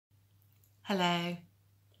Hello.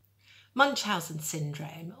 Munchausen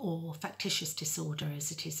Syndrome, or Factitious disorder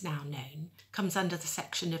as it is now known, comes under the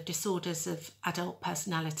section of disorders of adult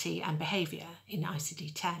personality and behaviour in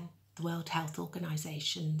ICD-10, the World Health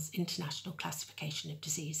Organisation's International Classification of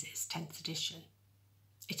Diseases, 10th edition.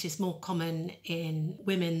 It is more common in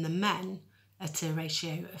women than men at a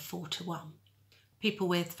ratio of 4:1. People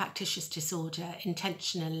with factitious disorder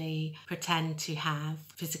intentionally pretend to have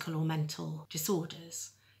physical or mental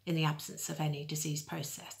disorders in the absence of any disease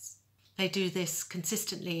process. They do this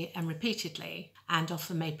consistently and repeatedly and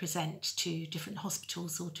often may present to different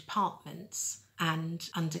hospitals or departments and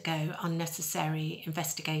undergo unnecessary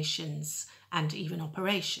investigations and even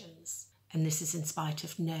operations. And this is in spite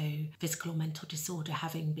of no physical or mental disorder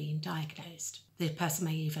having been diagnosed. The person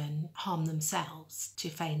may even harm themselves to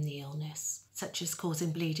feign the illness, such as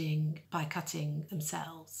causing bleeding by cutting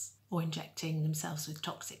themselves or injecting themselves with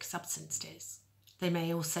toxic substances. They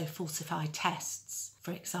may also falsify tests,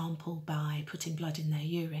 for example, by putting blood in their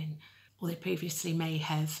urine, or they previously may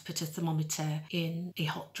have put a thermometer in a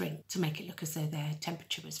hot drink to make it look as though their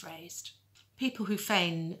temperature was raised. People who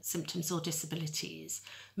feign symptoms or disabilities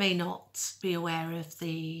may not be aware of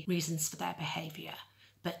the reasons for their behaviour,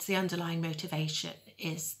 but the underlying motivation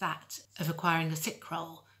is that of acquiring a sick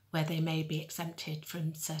role where they may be exempted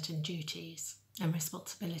from certain duties and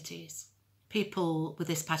responsibilities. People with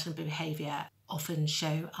this pattern of behaviour often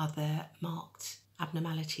show other marked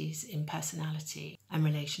abnormalities in personality and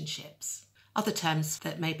relationships. Other terms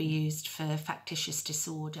that may be used for factitious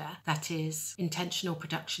disorder, that is, intentional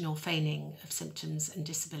production or feigning of symptoms and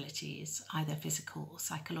disabilities, either physical or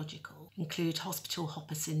psychological, include hospital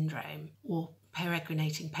hopper syndrome or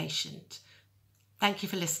peregrinating patient. Thank you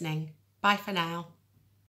for listening. Bye for now.